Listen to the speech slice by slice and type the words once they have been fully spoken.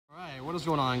What is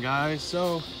going on, guys?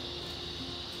 So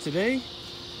today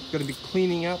I'm gonna be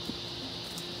cleaning up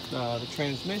the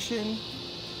transmission.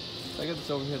 I got this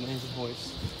over here in the engine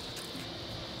hoist.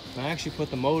 And I actually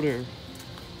put the motor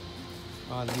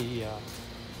on the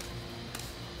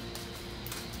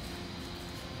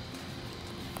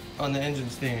engine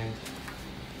stand.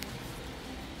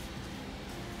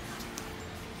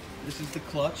 This is the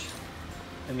clutch.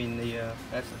 I mean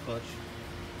that's the clutch.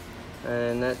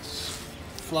 And that's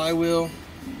flywheel,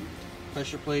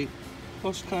 pressure plate.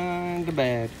 Looks kind of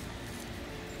bad.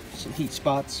 Some heat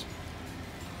spots.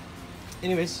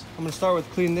 Anyways, I'm gonna start with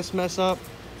cleaning this mess up.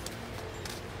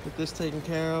 Get this taken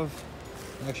care of.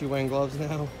 I'm actually wearing gloves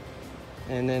now.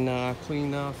 And then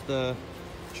clean off the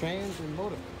trans and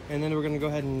motor. And then we're gonna go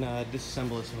ahead and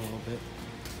disassemble this in a little bit.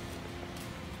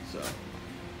 So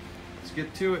let's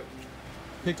get to it.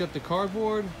 Picked up the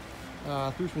cardboard,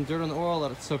 threw some dirt on the oil,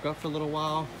 let it soak up for a little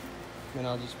while. Then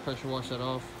I'll just pressure wash that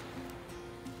off.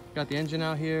 Got the engine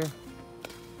out here.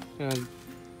 Gonna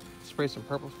spray some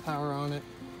purple power on it.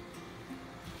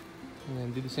 And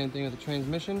then do the same thing with the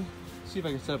transmission. See if I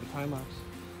can set up a time lapse.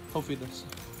 Hopefully this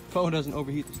phone doesn't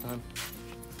overheat this time.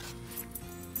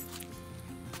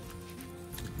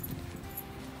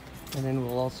 And then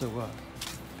we'll also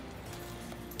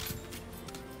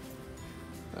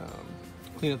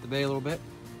clean up the bay a little bit.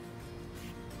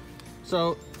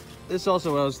 So this is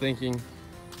also what I was thinking.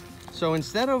 So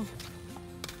instead of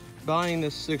buying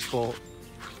this 6-bolt,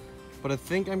 what I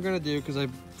think I'm gonna do, because I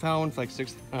found like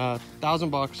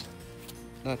 $1,000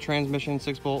 transmission,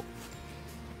 6-bolt,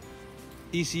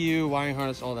 ECU, wiring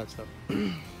harness, all that stuff.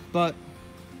 But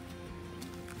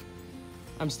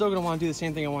I'm still gonna want to do the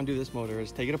same thing I want to do this motor,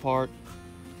 is take it apart,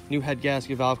 new head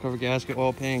gasket, valve cover gasket,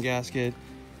 oil pan gasket,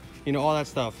 you know, all that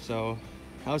stuff. So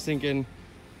I was thinking,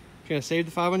 I'm gonna save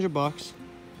the $500,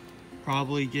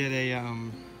 probably get a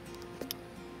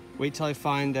wait till I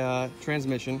find a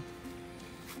transmission,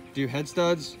 do head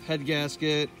studs, head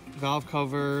gasket, valve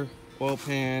cover, oil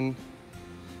pan,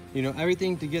 you know,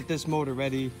 everything to get this motor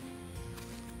ready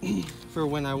for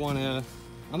when I want to.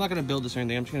 I'm not gonna build this or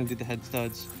anything. I'm just gonna do the head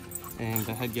studs and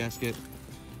the head gasket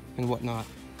and whatnot.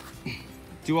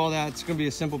 Do all that. It's gonna be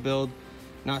a simple build,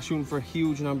 not shooting for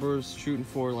huge numbers, shooting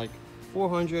for like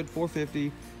 400,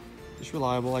 450, just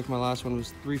reliable. Like my last one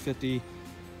was 350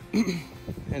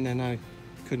 and then I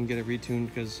couldn't get it retuned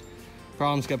because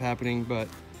problems kept happening. But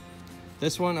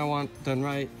this one I want done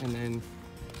right and then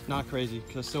not crazy,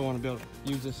 because I still want to be able to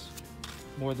use this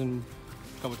more than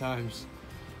a couple times.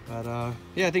 But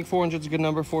yeah, I think 400 is a good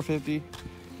number, 450.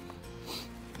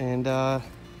 And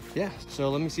yeah, so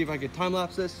let me see if I can time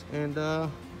lapse this and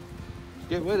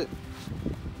get with it.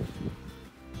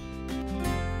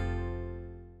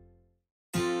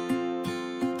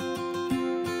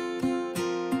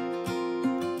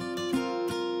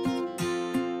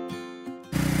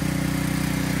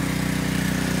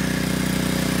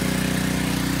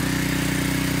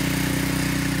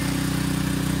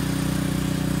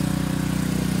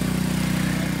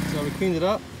 So we cleaned it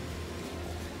up.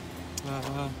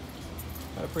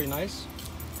 Pretty nice.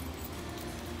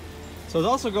 So I was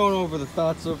also going over the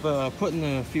thoughts of putting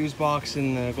the fuse box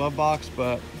in the glove box,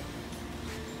 but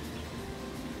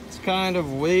it's kind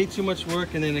of way too much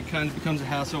work, and then it kind of becomes a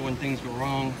hassle when things go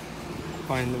wrong,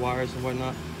 finding the wires and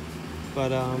whatnot. But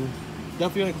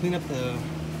definitely gonna clean up the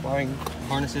wiring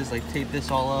harnesses, like tape this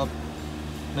all up.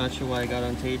 Not sure why I got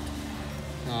untaped.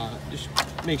 Just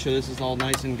make sure this is all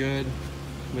nice and good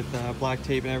with black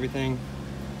tape and everything.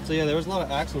 So yeah, there was a lot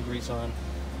of axle grease on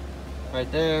right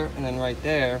there and then right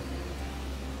there.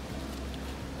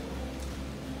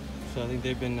 So I think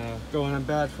they've been going on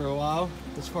bad for a while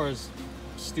as far as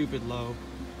stupid low.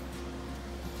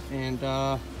 And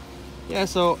yeah,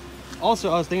 so also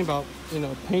I was thinking about, you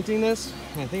know, painting this,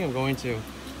 and I think I'm going to,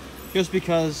 just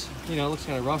because, you know, it looks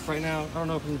kind of rough right now. I don't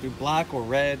know if I'm gonna do black or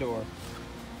red or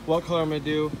what color I'm gonna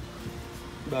do,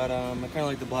 but I kind of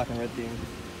like the black and red theme.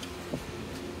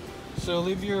 So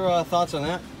leave your thoughts on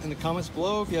that in the comments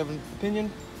below if you have an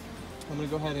opinion. I'm gonna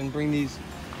go ahead and bring these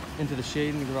into the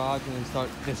shade in the garage and then start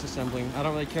disassembling. I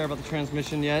don't really care about the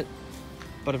transmission yet,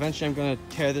 but eventually I'm gonna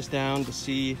tear this down to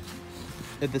see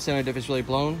if the center diff is really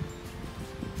blown.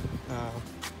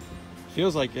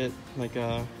 Feels like it, like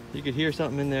you could hear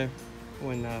something in there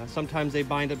when sometimes they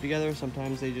bind up together,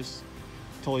 sometimes they just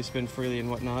totally spin freely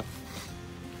and whatnot.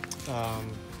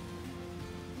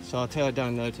 So I'll tear it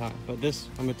down another time. But this,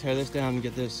 I'm gonna tear this down and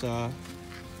get this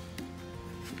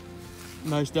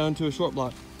nice down to a short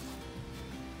block.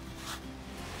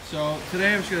 So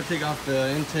today I'm just gonna take off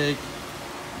the intake,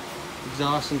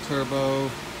 exhaust and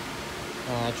turbo,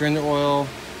 drain the oil,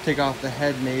 take off the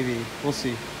head maybe, we'll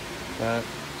see. But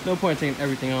no point in taking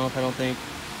everything off, I don't think,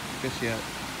 just yet.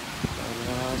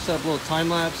 But, set up a little time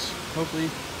lapse, hopefully,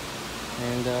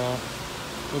 and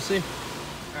we'll see.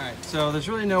 All right, so there's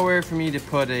really nowhere for me to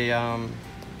put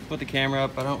the camera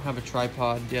up. I don't have a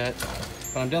tripod yet,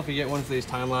 but I'm definitely getting one for these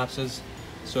time lapses.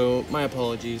 So my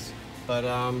apologies. But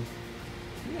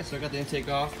yeah, so I got the intake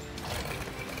off.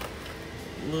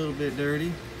 A little bit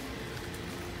dirty.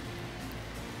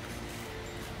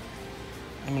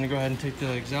 I'm gonna go ahead and take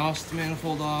the exhaust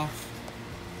manifold off,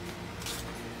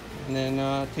 and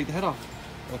then take the head off.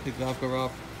 I'll take the valve cover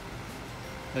off,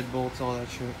 head bolts, all that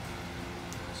shit.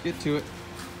 Let's get to it.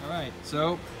 All right,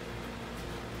 so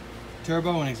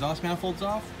turbo and exhaust manifolds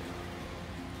off.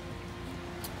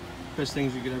 Best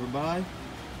things you could ever buy.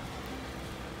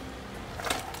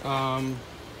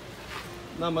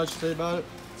 Not much to say about it.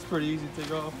 It's pretty easy to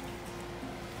take off.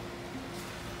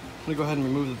 I'm gonna go ahead and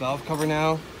remove the valve cover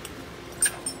now,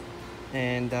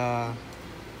 and yeah,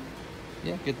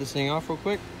 get this thing off real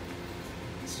quick.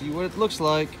 See what it looks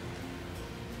like.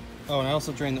 Oh, and I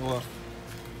also drained the oil.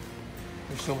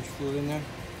 There's so much fluid in there.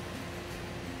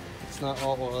 It's not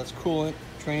all oil, that's coolant,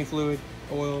 training fluid,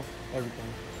 oil,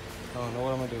 everything. I don't know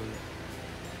what I'm gonna do with it.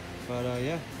 But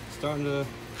yeah, starting to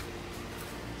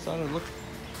look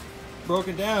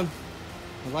broken down.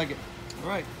 I like it. All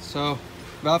right, so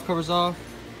valve cover's off.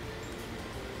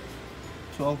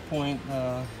 12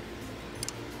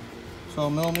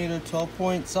 millimeter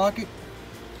 12-point socket.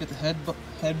 Get the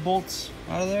head bolts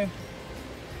out of there.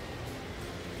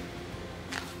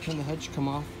 Then the head should come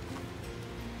off.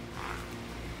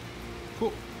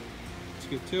 Cool. Let's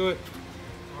get to it.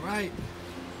 All right.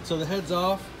 So the head's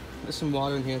off. There's some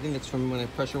water in here. I think that's from when I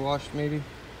pressure washed, maybe.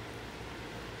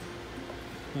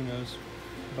 Who knows?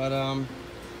 But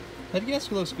head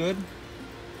gasket looks good.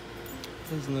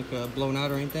 Doesn't look blown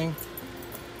out or anything.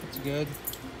 That's good.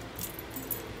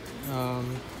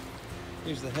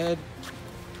 Here's the head.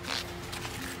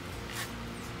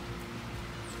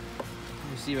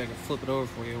 Let me see if I can flip it over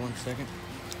for you 1 second.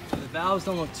 So the valves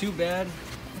don't look too bad.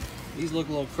 These look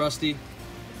a little crusty.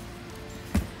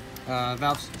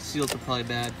 Valve seals are probably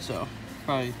bad, so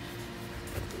probably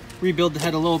rebuild the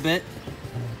head a little bit.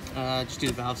 Just do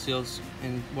the valve seals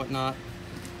and whatnot.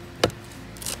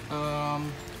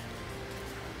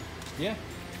 Yeah.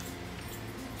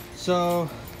 So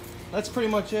that's pretty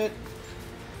much it.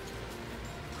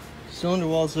 Cylinder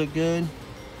walls look good.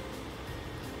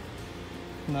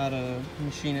 I'm not a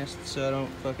machinist, so I don't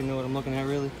fucking know what I'm looking at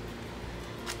really.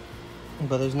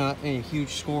 But there's not any huge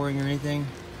scoring or anything.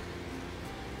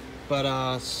 But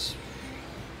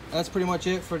that's pretty much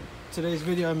it for today's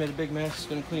video. I made a big mess,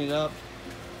 gonna clean it up.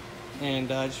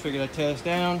 And I just figured I'd tear this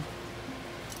down.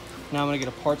 Now I'm gonna get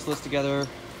a parts list together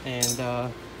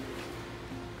and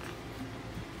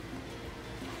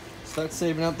start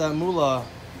saving up that moolah.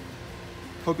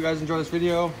 Hope you guys enjoyed this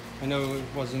video. I know it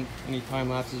wasn't any time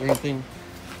lapses or anything.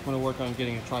 I'm gonna work on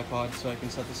getting a tripod so I can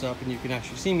set this up and you can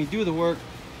actually see me do the work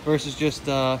versus just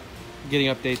getting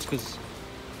updates, because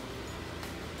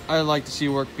I like to see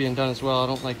work being done as well. I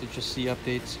don't like to just see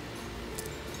updates.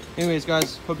 Anyways,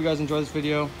 guys, hope you guys enjoyed this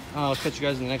video. I'll catch you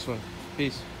guys in the next one.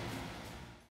 Peace.